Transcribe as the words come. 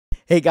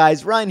Hey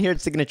guys, Ryan here at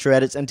Signature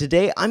Edits, and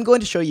today I'm going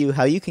to show you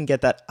how you can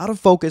get that out of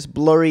focus,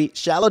 blurry,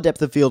 shallow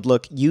depth of field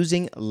look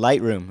using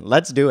Lightroom.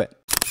 Let's do it.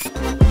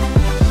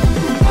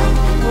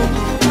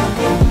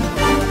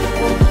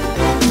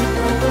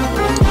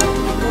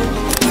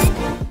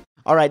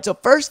 Alright, so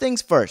first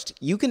things first,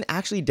 you can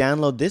actually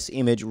download this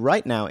image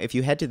right now if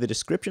you head to the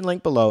description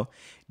link below,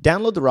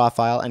 download the raw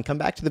file, and come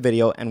back to the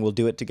video and we'll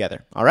do it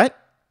together. Alright?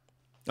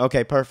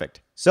 Okay,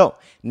 perfect. So,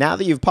 now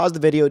that you've paused the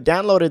video,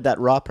 downloaded that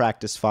raw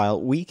practice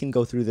file, we can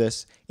go through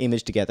this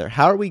image together.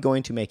 How are we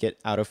going to make it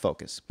out of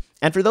focus?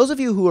 And for those of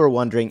you who are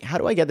wondering, how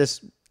do I get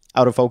this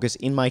out of focus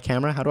in my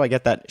camera? How do I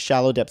get that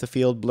shallow depth of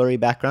field, blurry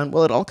background?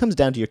 Well, it all comes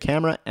down to your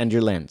camera and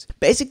your lens.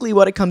 Basically,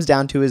 what it comes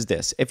down to is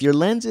this. If your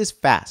lens is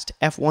fast,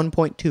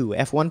 f1.2,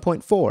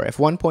 f1.4,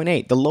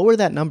 f1.8, the lower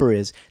that number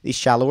is, the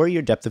shallower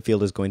your depth of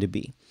field is going to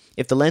be.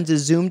 If the lens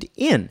is zoomed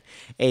in,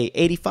 a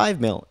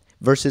 85mm,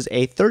 versus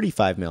a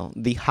 35mm.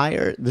 The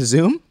higher the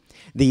zoom,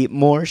 the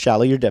more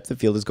shallow your depth of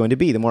field is going to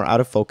be, the more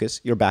out of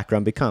focus your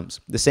background becomes.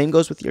 The same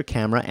goes with your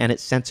camera and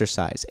its sensor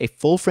size. A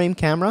full frame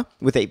camera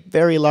with a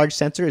very large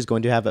sensor is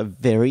going to have a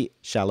very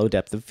shallow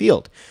depth of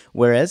field,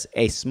 whereas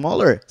a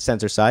smaller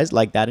sensor size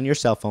like that in your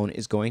cell phone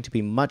is going to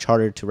be much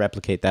harder to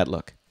replicate that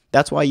look.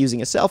 That's why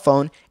using a cell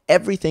phone,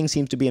 everything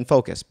seems to be in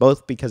focus,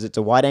 both because it's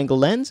a wide angle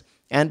lens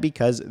and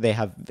because they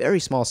have very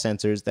small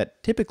sensors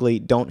that typically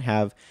don't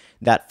have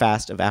that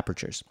fast of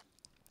apertures.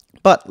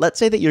 But let's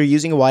say that you're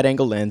using a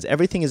wide-angle lens,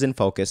 everything is in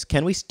focus.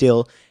 Can we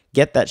still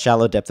get that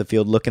shallow depth of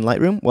field look in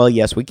Lightroom? Well,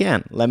 yes, we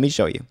can. Let me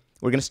show you.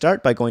 We're going to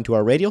start by going to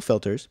our radial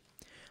filters.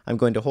 I'm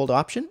going to hold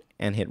Option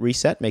and hit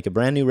Reset, make a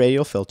brand new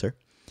radial filter.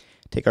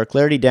 Take our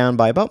clarity down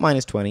by about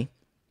 -20.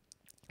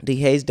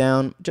 Dehaze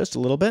down just a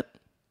little bit.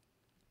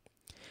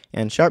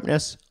 And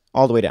sharpness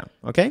all the way down,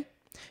 okay?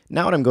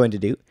 Now what I'm going to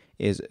do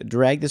is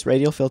drag this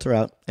radial filter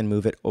out and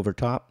move it over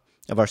top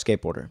of our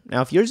skateboarder.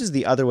 Now, if yours is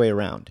the other way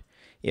around,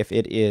 if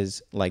it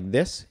is like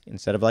this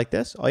instead of like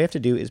this, all you have to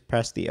do is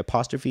press the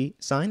apostrophe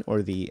sign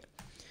or the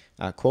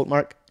quote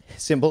mark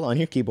symbol on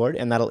your keyboard,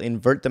 and that'll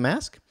invert the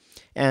mask.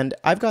 And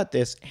I've got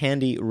this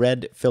handy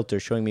red filter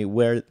showing me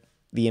where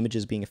the image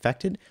is being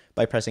affected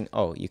by pressing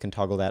O. You can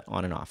toggle that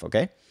on and off,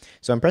 okay?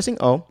 So I'm pressing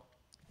O.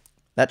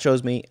 That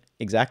shows me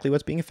exactly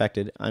what's being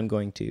affected. I'm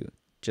going to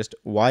just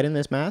widen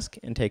this mask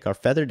and take our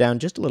feather down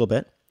just a little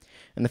bit.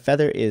 And the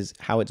feather is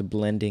how it's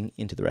blending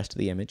into the rest of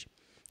the image.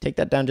 Take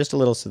that down just a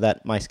little so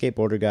that my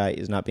skateboarder guy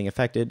is not being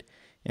affected,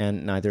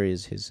 and neither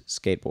is his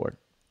skateboard.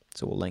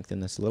 So we'll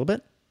lengthen this a little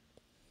bit.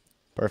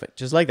 Perfect,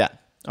 just like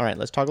that. All right,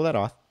 let's toggle that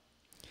off.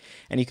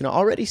 And you can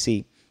already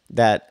see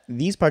that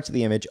these parts of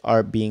the image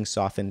are being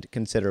softened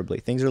considerably.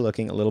 Things are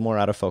looking a little more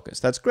out of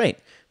focus. That's great,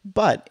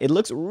 but it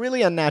looks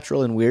really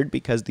unnatural and weird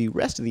because the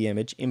rest of the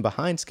image in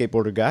behind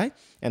skateboarder guy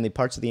and the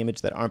parts of the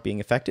image that aren't being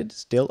affected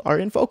still are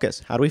in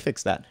focus. How do we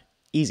fix that?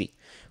 Easy.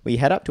 We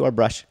head up to our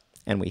brush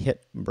and we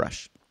hit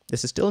brush.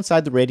 This is still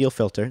inside the radial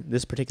filter,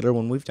 this particular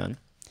one we've done.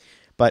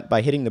 But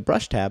by hitting the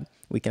brush tab,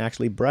 we can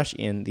actually brush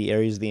in the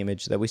areas of the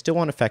image that we still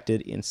want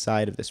affected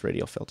inside of this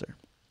radial filter.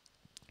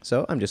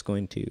 So I'm just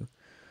going to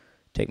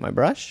take my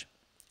brush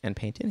and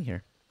paint in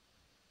here.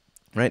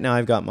 Right now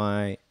I've got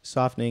my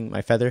softening,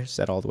 my feather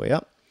set all the way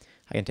up.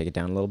 I can take it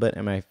down a little bit,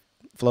 and my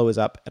flow is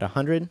up at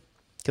 100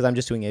 because I'm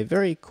just doing a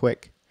very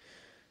quick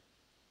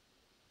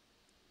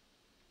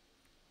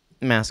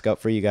mask up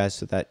for you guys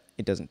so that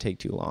it doesn't take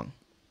too long.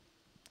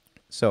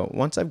 So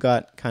once I've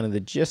got kind of the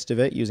gist of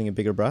it using a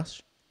bigger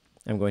brush,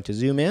 I'm going to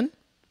zoom in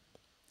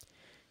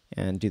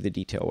and do the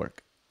detail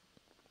work.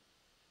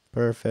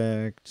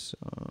 Perfect. So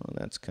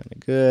that's kind of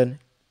good.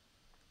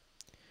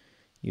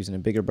 Using a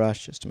bigger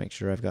brush just to make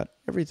sure I've got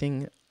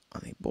everything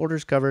on the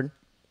borders covered.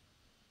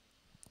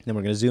 Then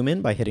we're going to zoom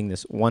in by hitting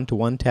this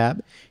 1-to-1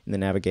 tab in the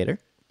navigator.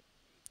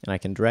 And I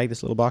can drag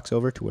this little box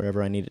over to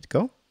wherever I need it to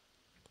go.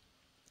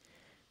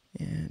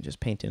 And just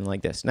paint in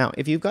like this. Now,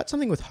 if you've got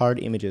something with hard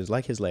images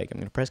like his leg, I'm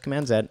going to press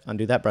Command Z,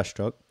 undo that brush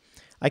stroke.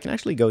 I can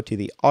actually go to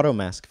the Auto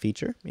Mask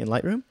feature in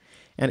Lightroom,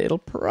 and it'll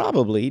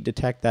probably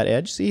detect that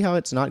edge. See how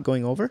it's not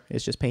going over?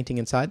 It's just painting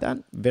inside that.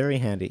 Very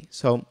handy.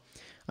 So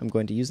I'm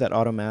going to use that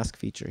Auto Mask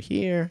feature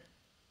here.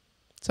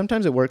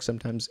 Sometimes it works,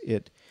 sometimes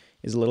it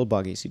is a little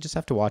buggy, so you just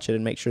have to watch it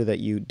and make sure that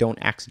you don't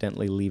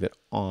accidentally leave it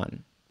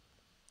on.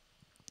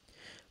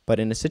 But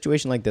in a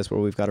situation like this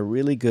where we've got a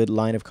really good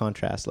line of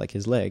contrast like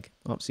his leg,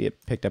 oh, see,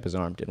 it picked up his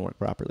arm, didn't work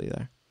properly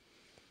there.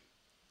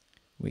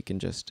 We can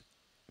just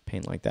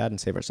paint like that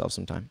and save ourselves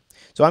some time.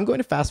 So I'm going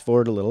to fast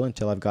forward a little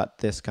until I've got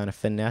this kind of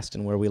finessed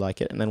and where we like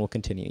it, and then we'll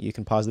continue. You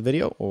can pause the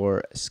video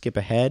or skip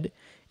ahead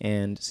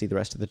and see the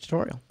rest of the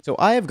tutorial. So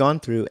I have gone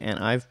through and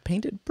I've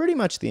painted pretty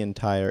much the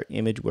entire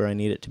image where I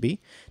need it to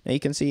be. Now you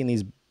can see in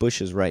these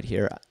bushes right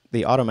here,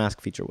 the auto mask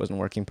feature wasn't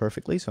working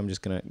perfectly, so I'm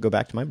just going to go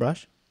back to my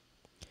brush.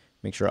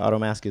 Make sure auto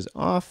mask is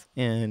off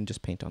and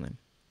just paint on him.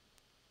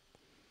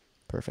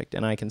 Perfect.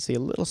 And I can see a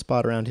little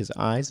spot around his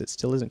eyes that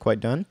still isn't quite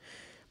done,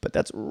 but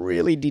that's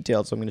really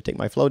detailed. So I'm going to take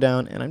my flow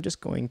down and I'm just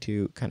going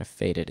to kind of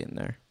fade it in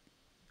there.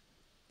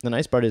 The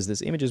nice part is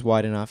this image is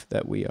wide enough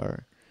that we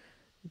are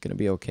going to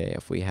be okay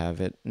if we have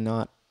it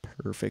not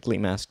perfectly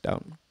masked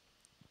out.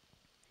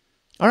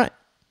 All right,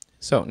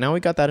 so now we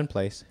got that in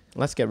place.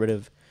 Let's get rid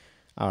of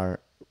our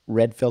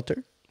red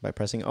filter by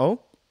pressing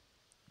O.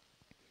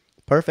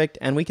 Perfect,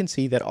 and we can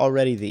see that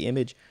already the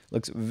image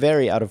looks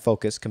very out of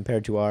focus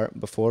compared to our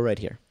before right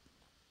here.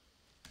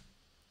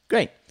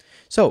 Great.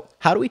 So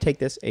how do we take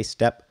this a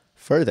step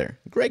further?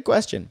 Great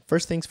question.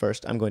 First things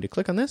first, I'm going to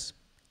click on this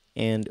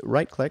and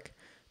right-click,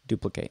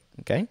 duplicate,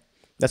 okay?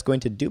 That's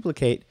going to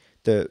duplicate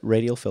the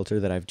radial filter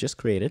that I've just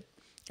created.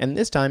 And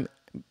this time,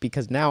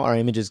 because now our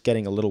image is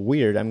getting a little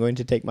weird, I'm going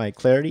to take my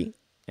clarity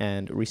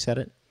and reset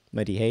it,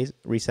 my dehaze,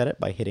 reset it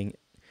by hitting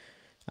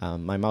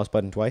my mouse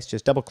button twice.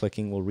 Just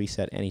double-clicking will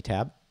reset any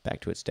tab back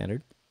to its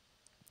standard.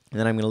 And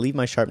then I'm going to leave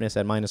my sharpness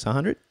at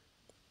 -100.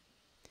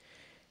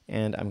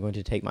 And I'm going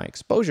to take my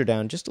exposure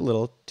down just a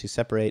little to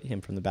separate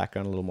him from the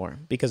background a little more,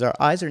 because our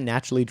eyes are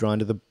naturally drawn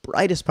to the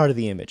brightest part of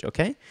the image,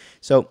 okay?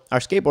 So our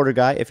skateboarder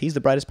guy, if he's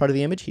the brightest part of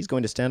the image, he's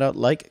going to stand out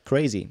like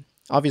crazy.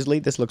 Obviously,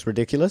 this looks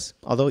ridiculous,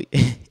 although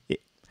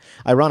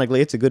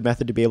ironically, it's a good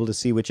method to be able to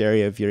see which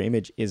area of your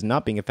image is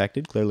not being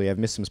affected. Clearly, I've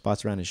missed some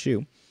spots around his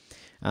shoe.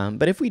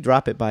 But if we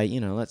drop it by,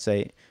 let's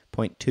say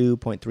 0.2,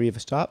 0.3 of a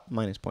stop,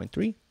 minus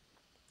 0.3,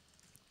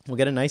 we'll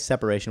get a nice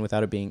separation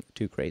without it being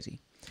too crazy.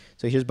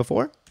 So here's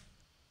before.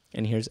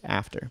 And here's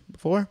after.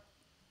 Before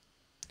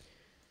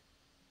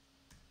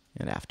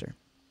and after.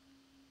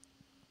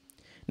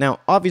 Now,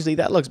 obviously,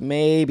 that looks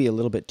maybe a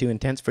little bit too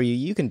intense for you.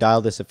 You can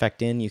dial this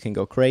effect in. You can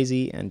go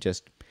crazy and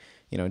just,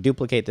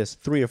 duplicate this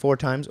 3 or 4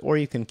 times, or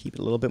you can keep it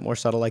a little bit more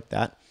subtle like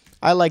that.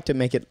 I like to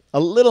make it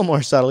a little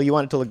more subtle. You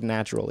want it to look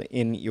natural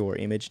in your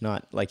image,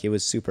 not like it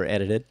was super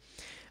edited.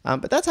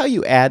 But that's how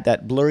you add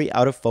that blurry,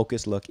 out of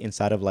focus look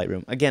inside of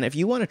Lightroom. Again, if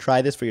you want to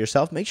try this for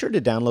yourself, make sure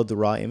to download the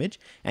raw image,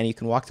 and you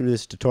can walk through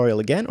this tutorial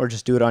again or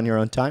just do it on your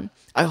own time.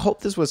 I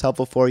hope this was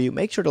helpful for you.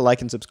 Make sure to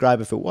like and subscribe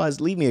if it was.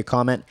 Leave me a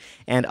comment,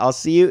 and I'll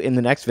see you in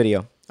the next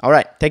video. All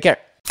right, take care.